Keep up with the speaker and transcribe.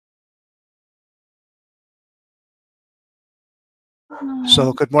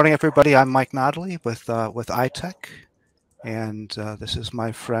So good morning, everybody. I'm Mike Nottoli with iTech, and this is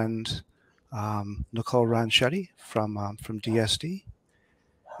my friend Nicole Ronchetti from DSD,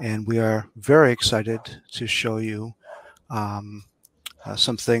 and we are very excited to show you um,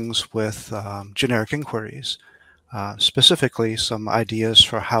 some things with generic inquiries, specifically some ideas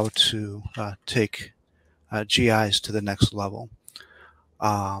for how to take GIs to the next level.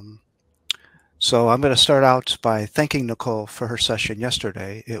 So I'm going to start out by thanking Nicole for her session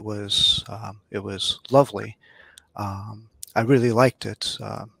yesterday. It was lovely. I really liked it,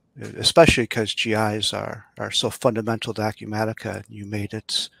 especially because GIs are so fundamental to Acumatica. You made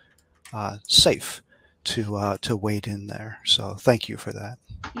it safe to wade in there. So thank you for that.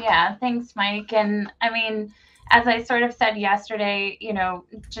 Yeah, thanks, Mike. And I mean, as I sort of said yesterday,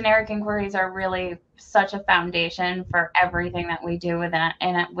 generic inquiries are really such a foundation for everything that we do within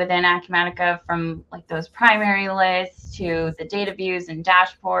Acumatica, from like those primary lists to the data views and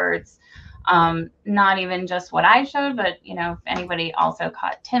dashboards. Not even just what I showed, but if anybody also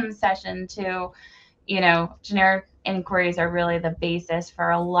caught Tim's session too, generic inquiries are really the basis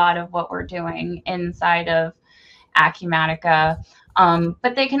for a lot of what we're doing inside of Acumatica.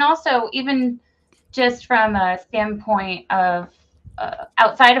 But they can also, even just from a standpoint of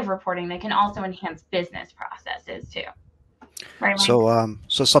outside of reporting, they can also enhance business processes too. Right, Mike?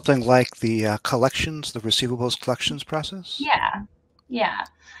 So something like the collections, the receivables collections process. Yeah. Yeah.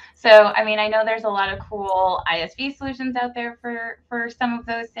 So, I mean, I know there's a lot of cool ISV solutions out there for some of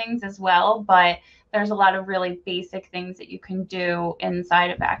those things as well, but there's a lot of really basic things that you can do inside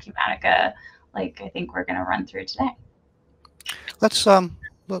of Acumatica, like I think we're going to run through today. Let's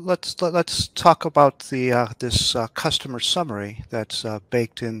let's talk about the this customer summary that's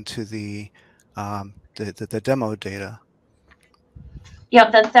baked into the demo data.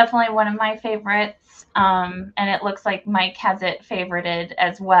 Yep, that's definitely one of my favorites. And it looks like Mike has it favorited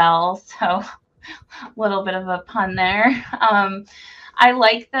as well. So a little bit of a pun there. I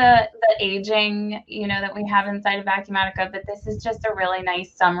like the aging, that we have inside of Acumatica, but this is just a really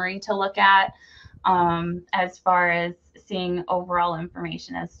nice summary to look at as far as seeing overall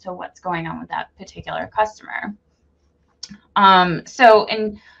information as to what's going on with that particular customer.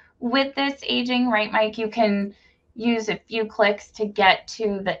 And with this aging, right, Mike, you can use a few clicks to get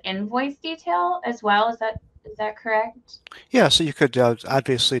to the invoice detail as well. Is that correct? Yeah, so you could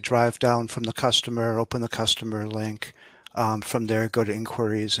obviously drive down from the customer, open the customer link, from there go to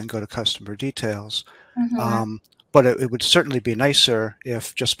inquiries and go to customer details. Mm-hmm. But it would certainly be nicer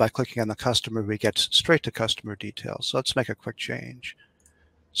if just by clicking on the customer, we get straight to customer details. So let's make a quick change.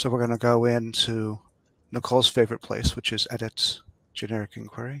 So we're going to go into Nicole's favorite place, which is Edit Generic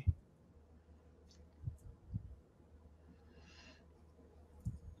Inquiry.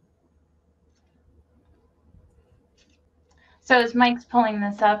 So as Mike's pulling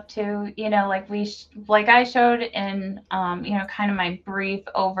this up too, like I showed in, kind of my brief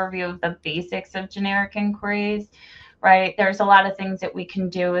overview of the basics of generic inquiries, right? There's a lot of things that we can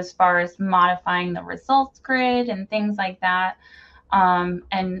do as far as modifying the results grid and things like that.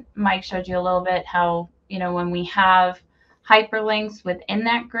 And Mike showed you a little bit how, when we have hyperlinks within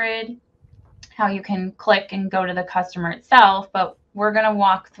that grid, how you can click and go to the customer itself. But we're going to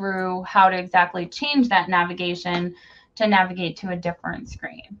walk through how to exactly change that navigation to navigate to a different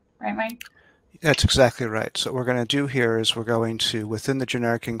screen. Right, Mike? That's exactly right. So what we're going to do here is we're going to, within the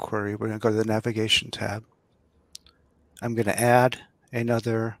generic inquiry, we're going to go to the navigation tab. I'm going to add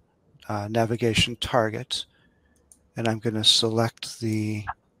another navigation target, and I'm going to select the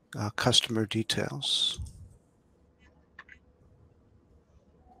customer details.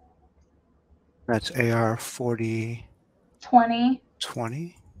 That's AR 4020.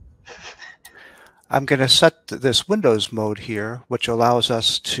 20. I'm going to set this Windows mode here, which allows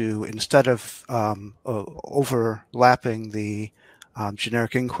us to, instead of overlapping the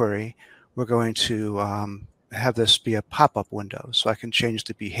generic inquiry, we're going to have this be a pop-up window. So I can change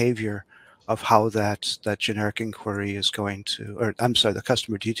the behavior of how that generic inquiry is going to, or I'm sorry, the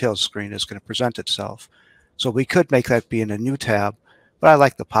customer details screen is going to present itself. So we could make that be in a new tab, but I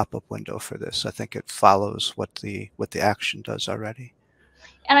like the pop-up window for this. I think it follows what the action does already.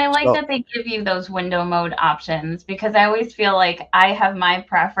 And I like So that they give you those window mode options, because I always feel like I have my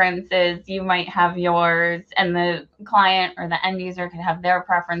preferences, you might have yours, and the client or the end user could have their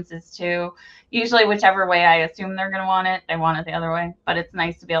preferences too. Usually, whichever way I assume they're going to want it, they want it the other way. But it's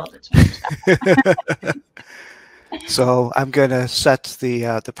nice to be able to change that. So I'm going to set the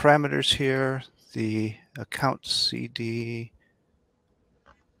parameters here, the account CD.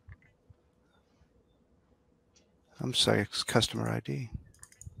 I'm sorry, it's customer ID.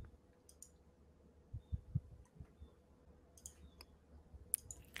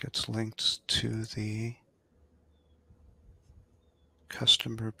 gets linked to the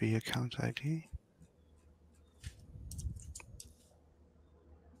customer B account ID.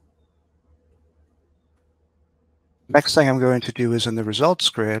 Next thing I'm going to do is in the results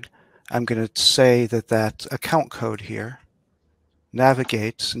grid, I'm going to say that that account code here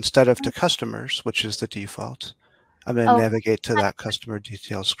navigates, instead of to customers, which is the default, I'm going to navigate to that customer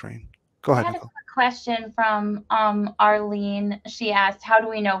details screen. Go ahead, I had Nicole. a quick question from Arlene. She asked, how do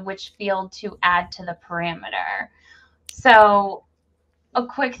we know which field to add to the parameter? So a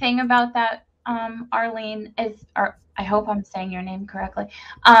quick thing about that, Arlene, is, or I hope I'm saying your name correctly,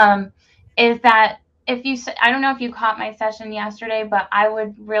 is that if you, I don't know if you caught my session yesterday, but I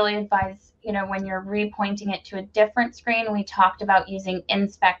would really advise, you know, when you're repointing it to a different screen, we talked about using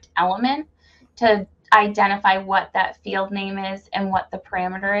inspect element to identify what that field name is and what the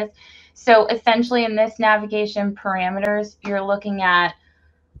parameter is. So essentially in this navigation parameters, you're looking at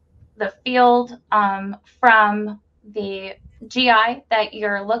the field from the GI that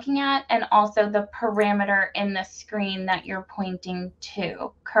you're looking at and also the parameter in the screen that you're pointing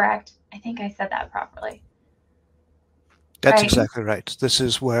to, correct? I think I said that properly. That's exactly right. This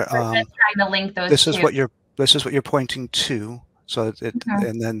is where trying to link those this two. is what you're pointing to. So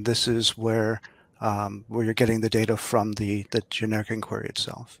and then this is where you're getting the data from the generic inquiry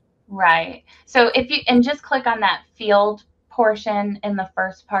itself. Right. So if you, and just click on that field portion in the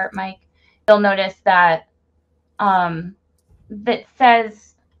first part, Mike, you'll notice that that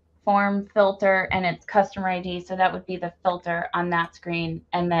says form filter and it's customer ID. So that would be the filter on that screen,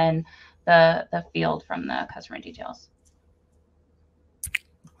 and then the field from the customer details.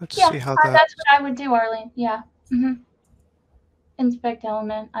 Let's see how that. That's what I would do, Arlene. Yeah. Inspect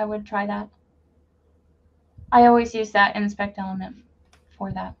element. I would try that. I always use that inspect element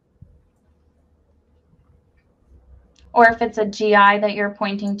for that. Or if it's a GI that you're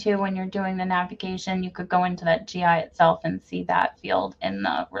pointing to when you're doing the navigation, you could go into that GI itself and see that field in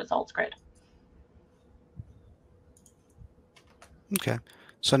the results grid. Okay.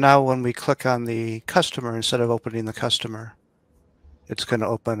 So now when we click on the customer, instead of opening the customer, it's going to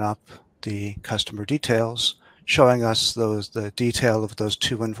open up the customer details, showing us the detail of those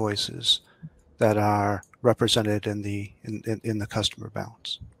two invoices that are represented in the in the customer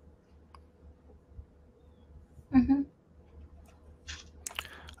balance.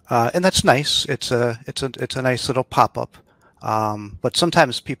 And that's nice. It's a nice little pop-up. But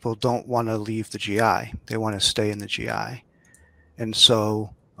sometimes people don't want to leave the GI. They want to stay in the GI. And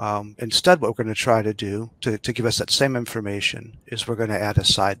so instead, what we're going to try to do to give us that same information is we're going to add a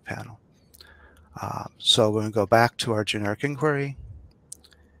side panel. So we're going to go back to our generic inquiry.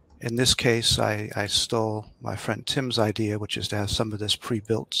 In this case, I stole my friend Tim's idea, which is to have some of this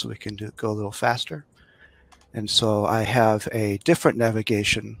pre-built so we can go a little faster. And so I have a different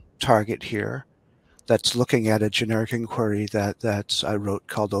navigation target here that's looking at a generic inquiry that I wrote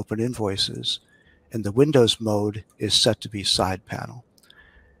called Open Invoices. And the Windows mode is set to be side panel.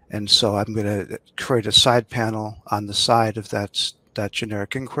 And so I'm going to create a side panel on the side of that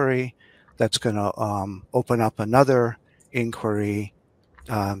generic inquiry that's going to open up another inquiry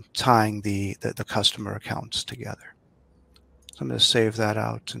tying the customer accounts together. So I'm going to save that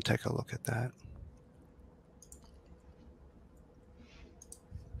out and take a look at that.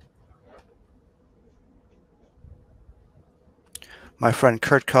 My friend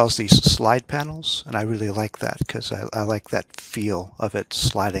Kurt calls these slide panels, and I really like that because I like that feel of it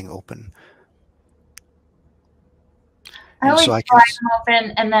sliding open. I always slide them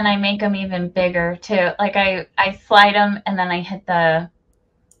open and then I make them even bigger too. Like I slide them and then I hit the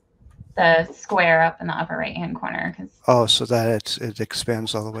square up in the upper right hand corner. Oh, so that it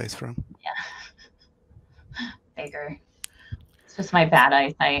expands all the way through. Yeah, bigger. It's just my bad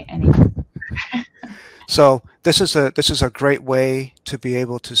eyesight anyway. So this is a great way to be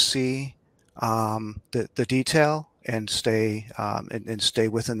able to see the detail and stay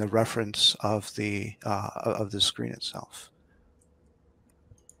within the reference of the screen itself.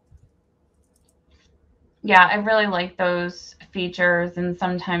 Yeah, I really like those features, and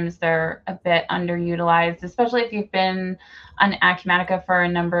sometimes they're a bit underutilized, especially if you've been on Acumatica for a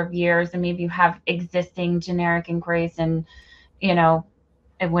number of years and maybe you have existing generic inquiries and, you know,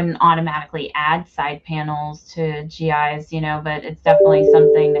 it wouldn't automatically add side panels to GIs, you know, but it's definitely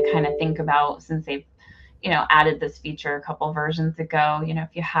something to kind of think about since they've, you know, added this feature a couple versions ago. You know,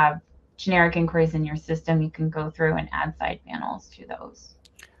 if you have generic inquiries in your system, you can go through and add side panels to those.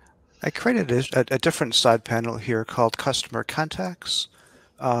 I created a different side panel here called Customer Contacts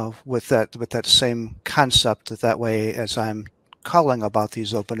with that same concept. That way, as I'm calling about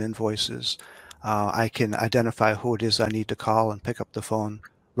these open invoices, I can identify who it is I need to call and pick up the phone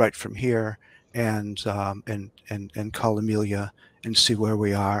right from here and call Amelia and see where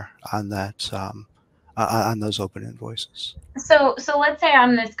we are on that on those open invoices. So let's say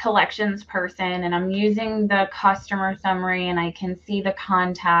I'm this collections person and I'm using the customer summary and I can see the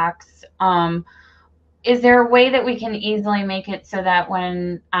contacts. Is there a way that we can easily make it so that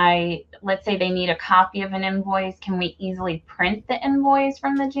when let's say they need a copy of an invoice, can we easily print the invoice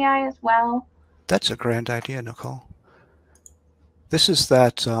from the GI as well? That's a grand idea, Nicole. This is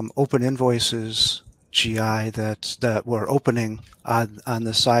that open invoices GI that we're opening on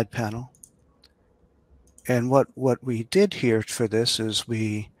the side panel. And what we did here for this is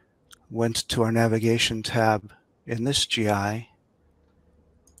we went to our navigation tab in this GI,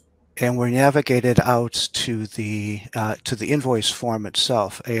 and we navigated out to the invoice form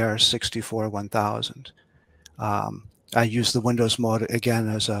itself, AR64-1000. I use the Windows mode again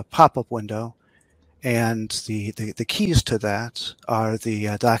as a pop-up window, and the keys to that are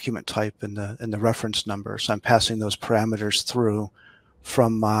the document type and the reference number. So I'm passing those parameters through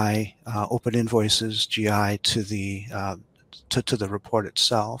from my Open Invoices GI to the report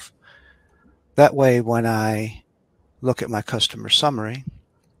itself. That way, when I look at my customer summary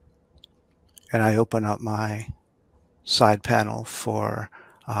and I open up my side panel for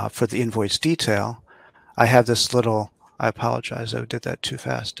the invoice detail, I have this little. I apologize. I did that too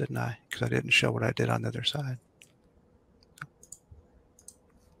fast, didn't I? Because I didn't show what I did on the other side.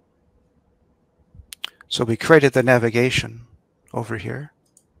 So we created the navigation over here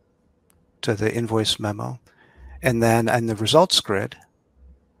to the invoice memo. And then in the results grid,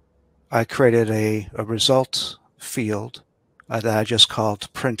 I created a result field that I just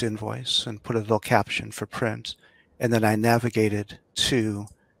called print invoice and put a little caption for print. And then I navigated to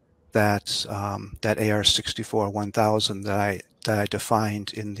that AR64-1000 that I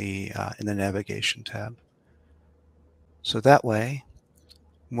defined in the navigation tab. So that way,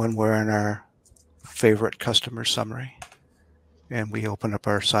 when we're in our favorite customer summary and we open up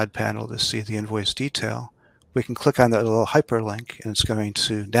our side panel to see the invoice detail, we can click on that little hyperlink and it's going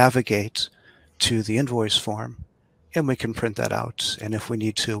to navigate to the invoice form, and we can print that out. And if we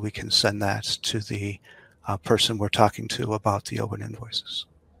need to, we can send that to the person we're talking to about the open invoices.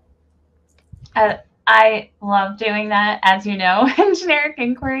 I love doing that, as you know, in generic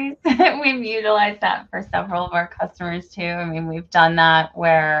inquiries. We've utilized that for several of our customers too. I mean, we've done that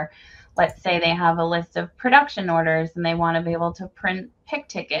where, let's say they have a list of production orders and they want to be able to print pick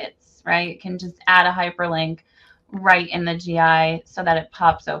tickets, right? You can just add a hyperlink right in the GI so that it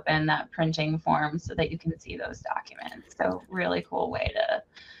pops open that printing form so that you can see those documents. So really cool way to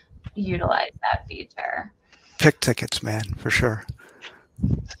utilize that feature. Pick tickets, man, for sure.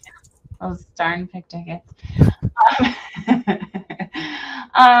 Those darn pick tickets.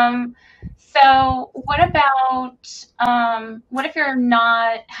 So what about, what if you're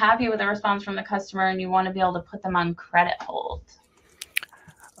not happy with a response from the customer and you want to be able to put them on credit hold?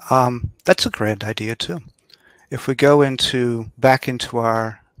 That's a grand idea too. If we go back into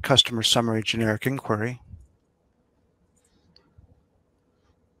our customer summary generic inquiry,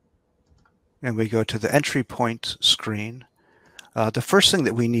 and we go to the entry point screen, the first thing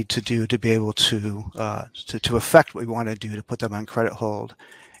that we need to do to be able to affect what we want to do to put them on credit hold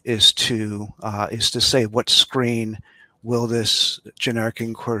is to say what screen will this generic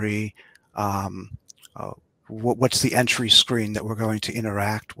inquiry, what's the entry screen that we're going to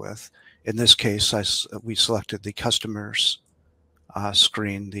interact with. In this case, we selected the customers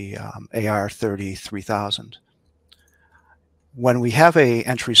screen, the AR30-3000. When we have a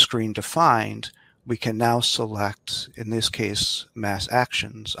entry screen defined, we can now select, in this case, mass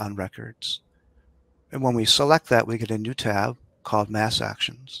actions on records. And when we select that, we get a new tab called mass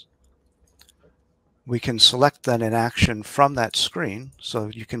actions. We can select then an action from that screen. So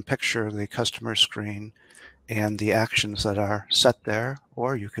you can picture the customer screen and the actions that are set there,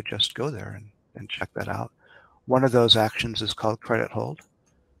 or you could just go there and check that out. One of those actions is called credit hold.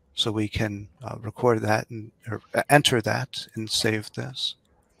 So we can record that or enter that and save this.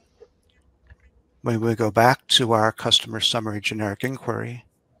 When we go back to our customer summary generic inquiry,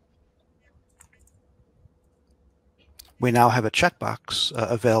 we now have a checkbox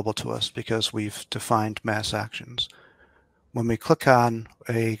available to us because we've defined mass actions. When we click on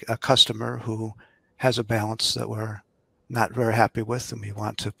a customer who has a balance that we're not very happy with and we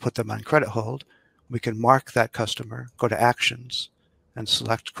want to put them on credit hold, we can mark that customer, go to actions, and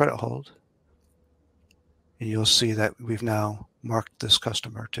select credit hold. And you'll see that we've now marked this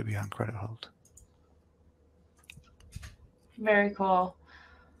customer to be on credit hold. Very cool.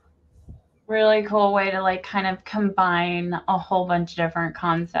 really cool way to like kind of combine a whole bunch of different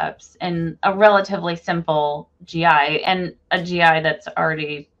concepts in a relatively simple GI, and a GI that's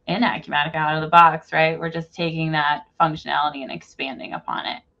already in Acumatica out of the box, right? We're just taking that functionality and expanding upon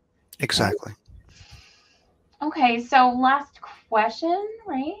it. Exactly. Okay, so last question,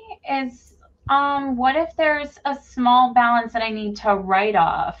 right, is what if there's a small balance that I need to write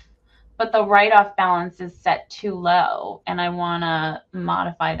off, but the write-off balance is set too low and I want to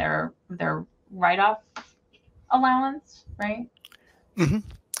modify their write-off allowance, right? Mm-hmm.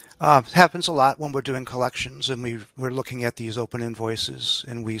 Happens a lot when we're doing collections and we're looking at these open invoices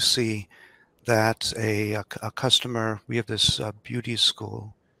and we see that a customer, we have this beauty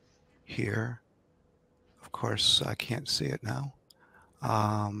school here. Of course, I can't see it now.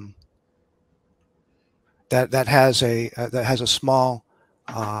 That has a small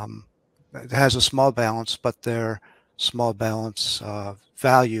balance, but their small balance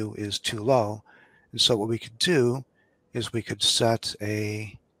value is too low, and so what we could do is we could set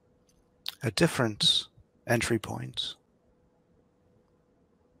a different entry point.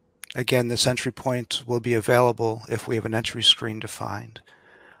 Again, this entry point will be available if we have an entry screen defined,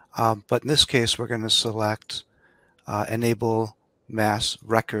 but in this case we're going to select enable mass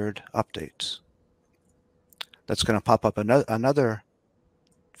record updates. That's going to pop up another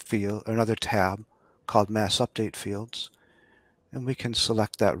field, another tab called Mass Update Fields, and we can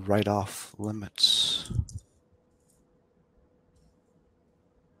select that write-off limits.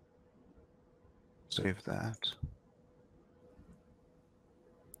 Save that.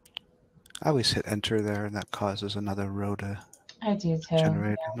 I always hit enter there, and that causes another row to I do too.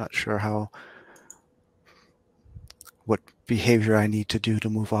 generate. I'm not sure what behavior I need to do to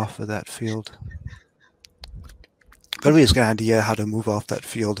move off of that field. But if you get an idea how to move off that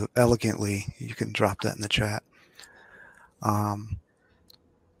field elegantly, you can drop that in the chat.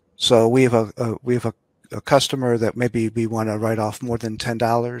 So we have a customer that maybe we want to write off more than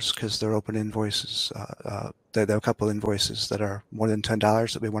 $10 because they're open invoices. There are a couple of invoices that are more than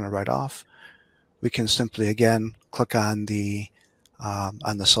 $10 that we want to write off. We can simply again click on the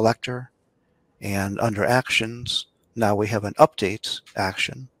selector, and under actions, now we have an update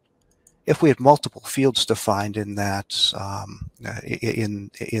action. If we had multiple fields defined in that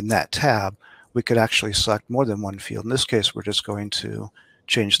in that tab, we could actually select more than one field. In this case, we're just going to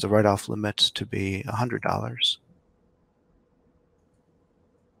change the write-off limit to be $100.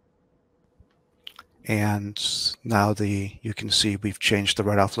 And now you can see we've changed the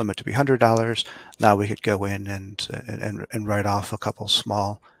write-off limit to be $100. Now we could go in and write off a couple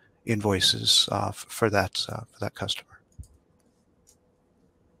small invoices for that customer.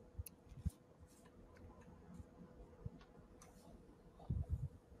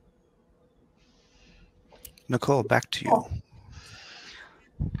 Nicole, back to you.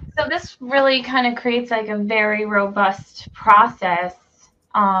 So this really kind of creates like a very robust process,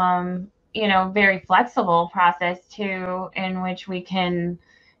 you know, very flexible process too, in which we can,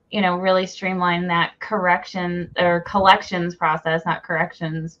 you know, really streamline that correction or collections process, not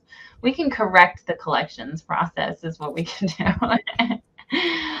corrections. We can correct the collections process is what we can do.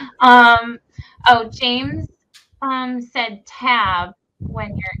 Oh, James said tab when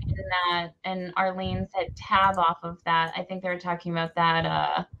you're in that, and Arlene said tab off of that. I think they were talking about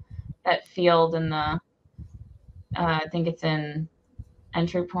that that field in the I think it's in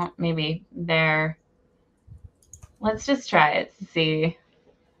entry point, maybe there. Let's just try it to see.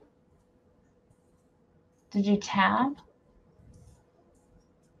 Did you tab?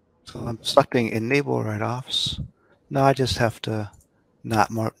 So I'm selecting enable write-offs. No, I just have to not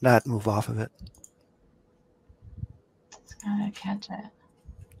move off of it. It's gotta catch it.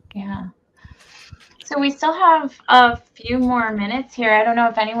 Yeah. So we still have a few more minutes here. I don't know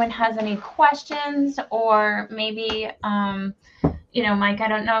if anyone has any questions, or maybe, you know, Mike, I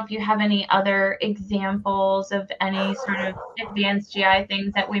don't know if you have any other examples of any sort of advanced GI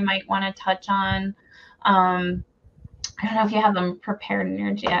things that we might want to touch on. I don't know if you have them prepared in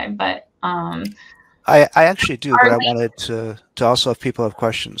your GI, but I actually do, but I wanted to also, if people have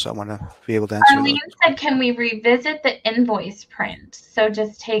questions, I want to be able to answer Arlene said, can we revisit the invoice print? So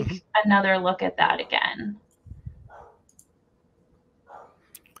just take another look at that again.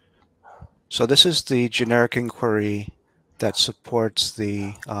 So this is the generic inquiry that supports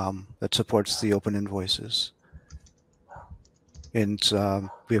the open invoices. And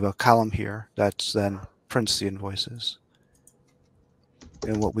we have a column here that then prints the invoices.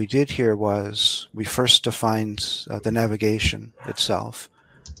 And what we did here was we first defined the navigation itself.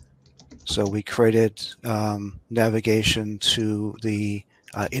 So we created navigation to the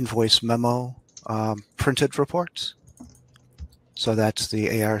invoice memo printed report. So that's the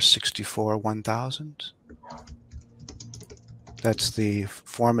AR64 1000. That's the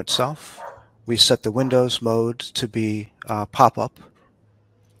form itself. We set the Windows mode to be pop-up,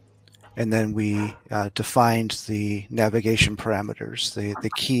 and then we defined the navigation parameters. The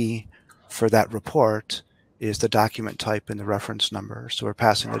key for that report is the document type and the reference number. So we're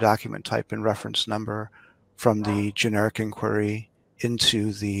passing the document type and reference number from the generic inquiry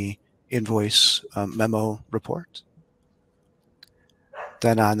into the invoice memo report.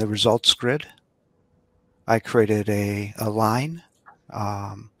 Then on the results grid, I created a line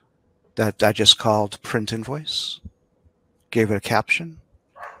that I just called print invoice, gave it a caption,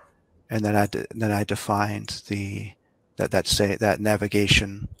 and then I defined that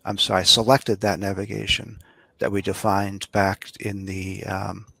navigation. I'm sorry, I selected that navigation that we defined back in the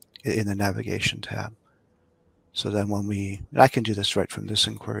navigation tab. So then I can do this right from this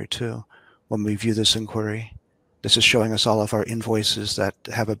inquiry too. When we view this inquiry, this is showing us all of our invoices that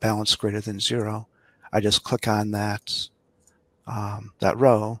have a balance greater than 0. I just click on that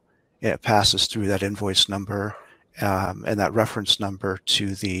row, and it passes through that invoice number and that reference number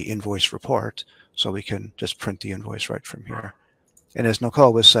to the invoice report, so we can just print the invoice right from here. And as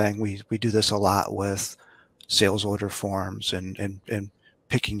Nicole was saying, we do this a lot with sales order forms and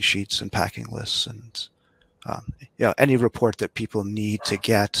picking sheets and packing lists, and any report that people need to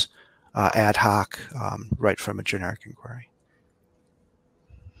get ad hoc right from a generic inquiry.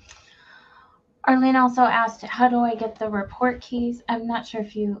 Arlene also asked, how do I get the report keys? I'm not sure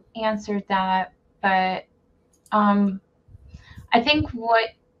if you answered that, but I think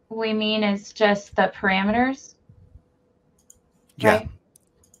what we mean is just the parameters. Right? Yeah.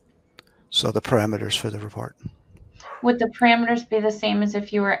 So the parameters for the report. Would the parameters be the same as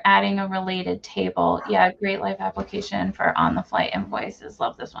if you were adding a related table? Yeah, great life application for on-the-fly invoices.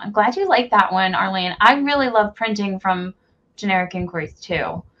 Love this one. Glad you like that one, Arlene. I really love printing from generic inquiries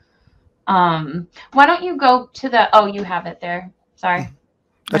too. Why don't you go to the, oh, you have it there. Sorry.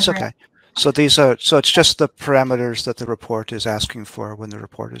 That's okay. So it's just the parameters that the report is asking for when the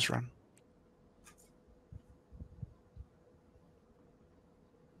report is run.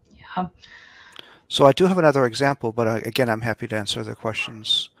 Yeah. So I do have another example, but again, I'm happy to answer the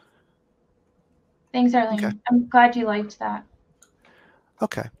questions. Thanks, Arlene. Okay. I'm glad you liked that.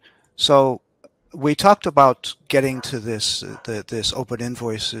 Okay. So we talked about getting to this open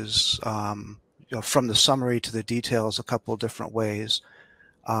invoices from the summary to the details a couple of different ways.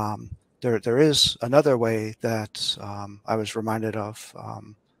 There is another way that I was reminded of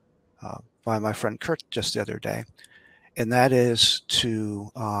by my friend Kurt just the other day, and that is to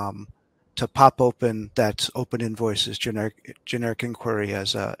pop open that open invoices generic inquiry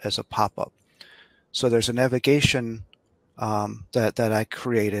as a pop-up. So there's a navigation that I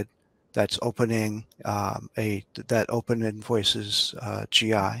created that's opening that open invoices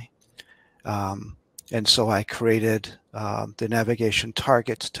GI. And so I created the navigation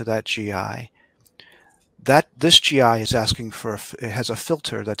targets to that GI. This GI is asking for, it has a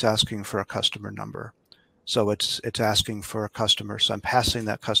filter that's asking for a customer number. So it's asking for a customer. So I'm passing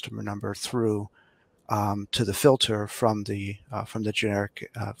that customer number through to the filter from the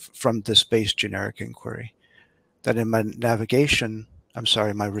generic from this base generic inquiry. Then in my navigation,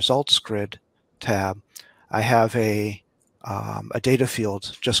 my results grid tab, I have a data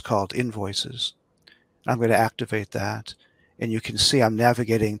field just called invoices. I'm going to activate that, and you can see I'm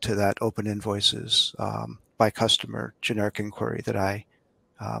navigating to that open invoices by customer generic inquiry that I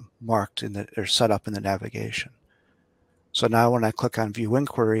marked or set up in the navigation. So now when I click on View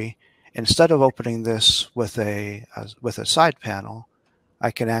Inquiry, instead of opening this with a side panel,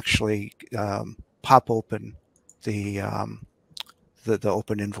 I can actually pop open the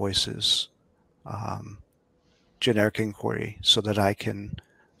open invoices generic inquiry so that I can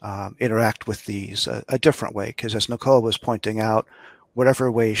interact with these a different way. Because as Nicole was pointing out,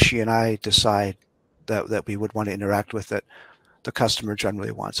 whatever way she and I decide that we would want to interact with it, the customer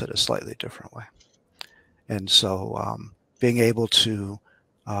generally wants it a slightly different way. And so being able to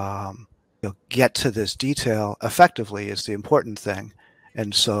get to this detail effectively is the important thing.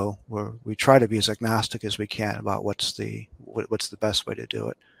 And so we try to be as agnostic as we can about what's the best way to do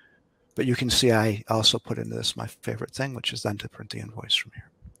it. But you can see I also put into this my favorite thing, which is then to print the invoice from here.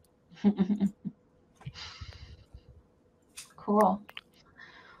 Cool.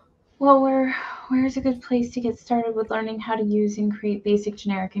 Well, where's a good place to get started with learning how to use and create basic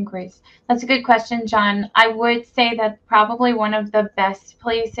generic inquiries? That's a good question, John. I would say that probably one of the best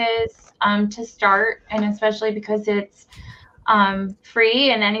places to start, and especially because it's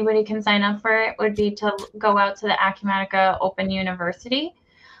free and anybody can sign up for it, would be to go out to the Acumatica Open University.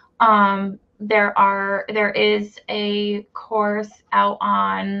 there is a course out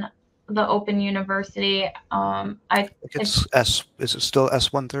on the Open University. It's S. Is it still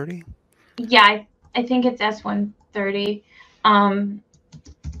S130? Yeah, I think it's S130.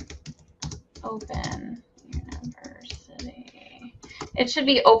 Open University. It should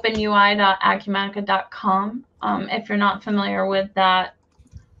be openui.acumatica.com. If you're not familiar with that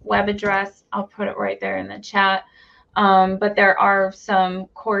web address, I'll put it right there in the chat. But there are some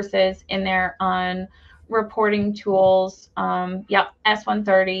courses in there on reporting tools. Yep,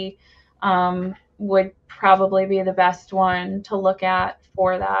 S130 would probably be the best one to look at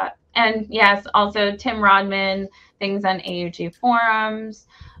for that. And yes, also Tim Rodman, things on AUG forums.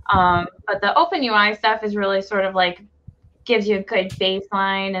 But the Open UI stuff is really sort of like gives you a good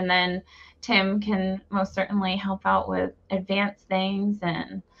baseline, and then Tim can most certainly help out with advanced things.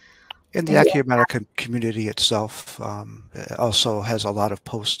 And the Acumatica community itself also has a lot of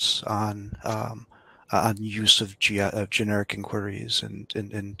posts on use of generic inquiries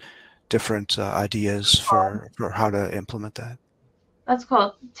and different ideas for how to implement that. That's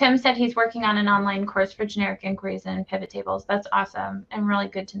cool. Tim said he's working on an online course for generic inquiries and pivot tables. That's awesome and really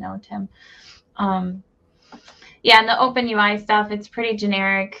good to know, Tim. Yeah, and the Open UI stuff, it's pretty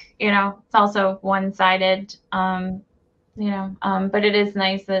generic. It's also one-sided. But it is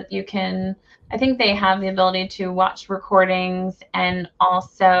nice that you can, I think they have the ability to watch recordings, and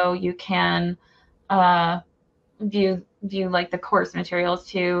also you can view like the course materials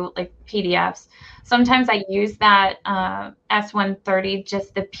too, like PDFs. Sometimes I use that S130,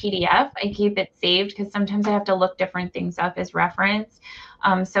 just the PDF. I keep it saved because sometimes I have to look different things up as reference.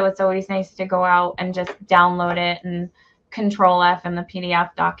 So it's always nice to go out and just download it and Control F in the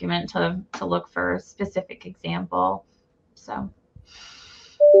PDF document to look for a specific example. So,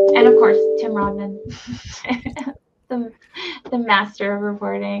 and of course, Tim Rodman, the master of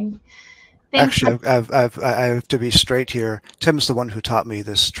reporting. Thanks. Actually, I have to be straight here. Tim's the one who taught me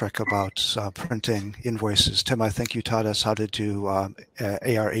this trick about printing invoices. Tim, I think you taught us how to do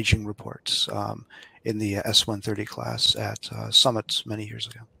AR aging reports in the S130 class at Summit many years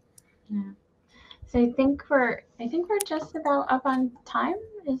ago. Yeah. So I think we're just about up on time.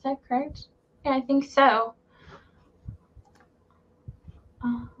 Is that correct? Yeah, I think so.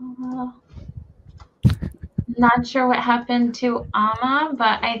 Not sure what happened to Amma,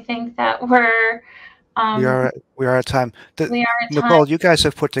 but I think that we're we are at time. We are at Nicole, time. you guys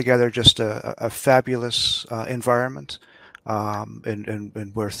have put together just a fabulous environment,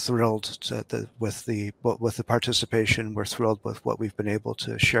 and we're thrilled with the participation. We're thrilled with what we've been able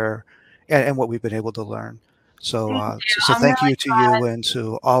to share and what we've been able to learn. So thank you to you and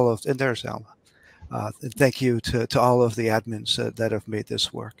to all of, and there's Alma. And thank you to all of the admins that have made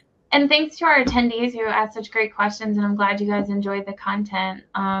this work. And thanks to our attendees who asked such great questions, and I'm glad you guys enjoyed the content.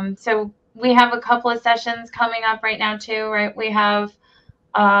 So we have a couple of sessions coming up right now too, right? We have,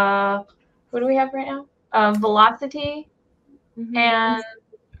 what do we have right now? Velocity, and,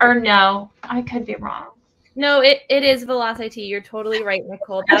 or no, I could be wrong. No, it is Velocity. You're totally right,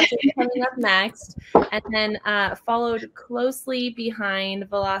 Nicole. That's what's coming up next. And then followed closely behind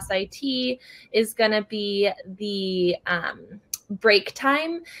Velocity is going to be the break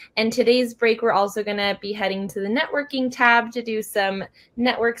time. And today's break, we're also going to be heading to the networking tab to do some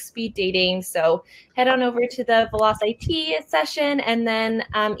network speed dating. So head on over to the Velocity session, and then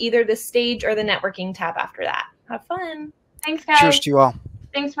either the stage or the networking tab after that. Have fun. Thanks, guys. Cheers to you all.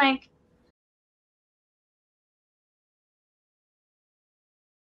 Thanks, Mike.